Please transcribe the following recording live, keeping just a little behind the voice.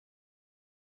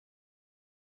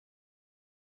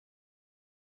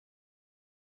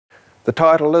The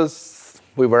title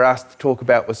we were asked to talk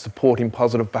about was supporting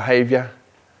positive behaviour.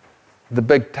 The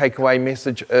big takeaway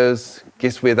message is,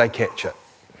 guess where they catch it?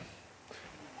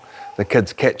 The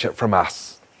kids catch it from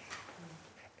us.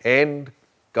 And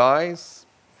guys,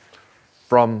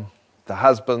 from the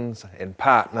husbands and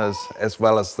partners, as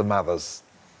well as the mothers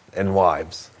and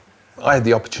wives. I had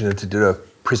the opportunity to do a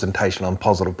presentation on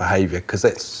positive behaviour because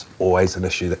that's always an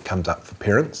issue that comes up for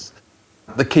parents.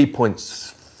 The key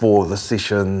points for the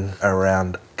session are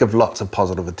around give lots of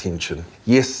positive attention.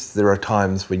 Yes, there are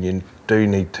times when you do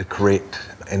need to correct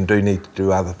and do need to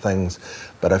do other things,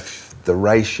 but if the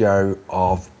ratio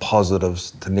of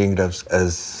positives to negatives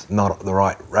is not the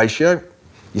right ratio,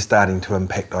 you're starting to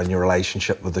impact on your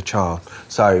relationship with the child.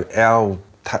 So our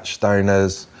touchstone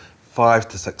is 5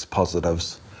 to 6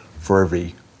 positives for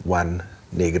every 1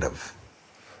 negative.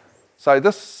 So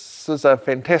this is a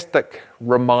fantastic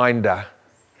reminder,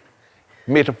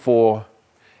 metaphor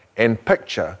and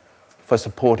picture for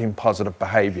supporting positive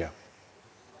behaviour.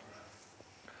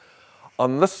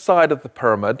 On this side of the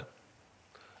pyramid,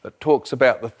 it talks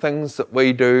about the things that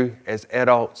we do as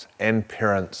adults and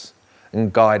parents in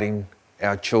guiding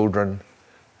our children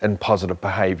in positive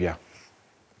behaviour.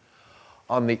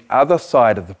 On the other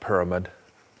side of the pyramid,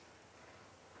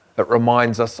 it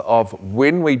reminds us of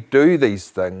when we do these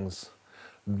things,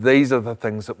 these are the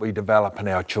things that we develop in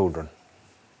our children.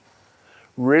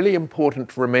 Really important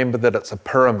to remember that it's a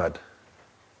pyramid,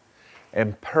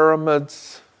 and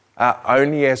pyramids are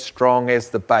only as strong as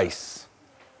the base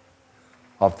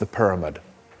of the pyramid.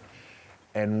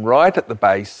 And right at the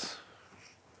base,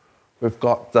 we've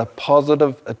got the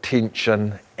positive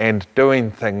attention and doing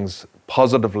things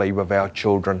positively with our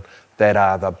children that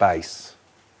are the base.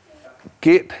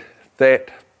 Get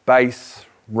that base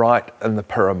right in the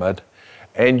pyramid,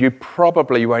 and you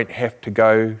probably won't have to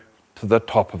go to the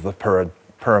top of the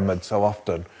pyramid so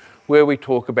often, where we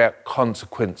talk about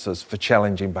consequences for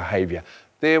challenging behaviour.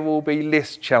 There will be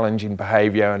less challenging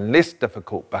behaviour and less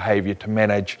difficult behaviour to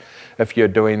manage if you're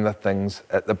doing the things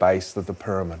at the base of the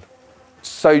pyramid.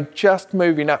 So just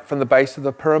moving up from the base of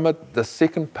the pyramid, the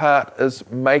second part is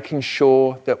making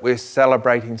sure that we're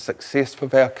celebrating success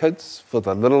with our kids for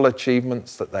the little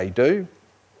achievements that they do,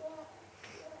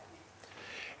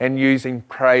 and using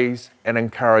praise and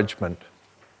encouragement.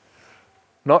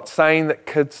 Not saying that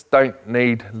kids don't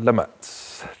need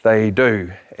limits, they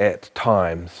do at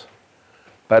times.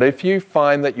 But if you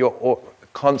find that you're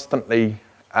constantly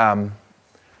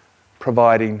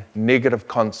providing negative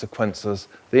consequences,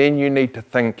 then you need to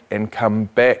think and come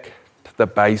back to the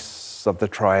base of the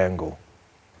triangle.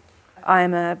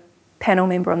 I'm a panel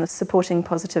member on the Supporting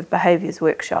Positive Behaviours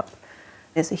workshop.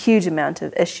 There's a huge amount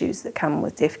of issues that come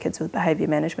with deaf kids with behaviour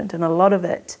management, and a lot of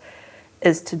it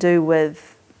is to do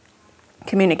with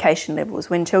communication levels.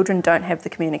 When children don't have the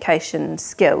communication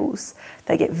skills,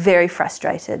 they get very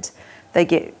frustrated. They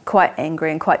get quite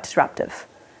angry and quite disruptive.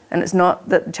 And it's not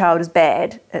that the child is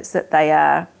bad, it's that they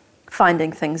are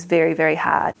finding things very, very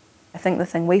hard. I think the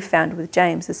thing we found with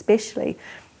James especially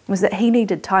was that he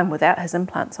needed time without his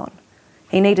implants on.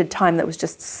 He needed time that was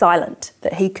just silent,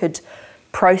 that he could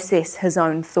process his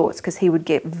own thoughts, because he would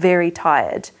get very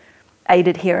tired.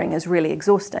 Aided hearing is really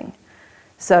exhausting.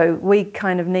 So we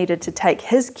kind of needed to take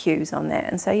his cues on that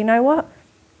and say, you know what?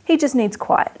 He just needs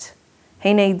quiet.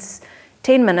 He needs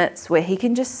 10 minutes where he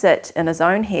can just sit in his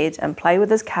own head and play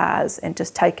with his cars and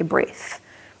just take a breath.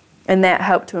 And that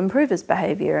helped to improve his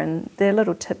behaviour, and they're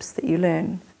little tips that you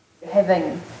learn.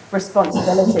 Having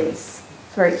responsibilities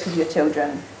for each of your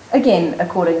children, again,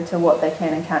 according to what they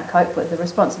can and can't cope with, the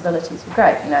responsibilities were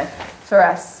great. You know, for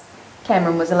us,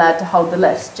 Cameron was allowed to hold the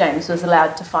list, James was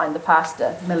allowed to find the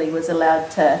pasta, Millie was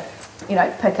allowed to, you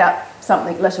know, pick up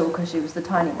something little because she was the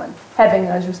tiny one. Having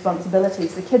those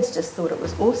responsibilities, the kids just thought it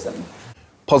was awesome.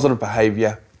 Positive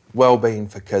behaviour, well-being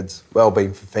for kids,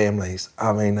 well-being for families.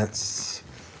 I mean, it's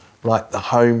like the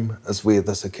home is where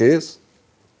this occurs,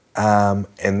 and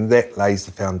that lays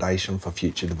the foundation for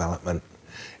future development.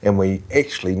 And we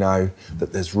actually know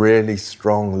that there's really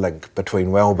strong link between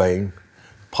well-being,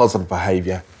 positive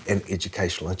behaviour and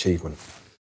educational achievement.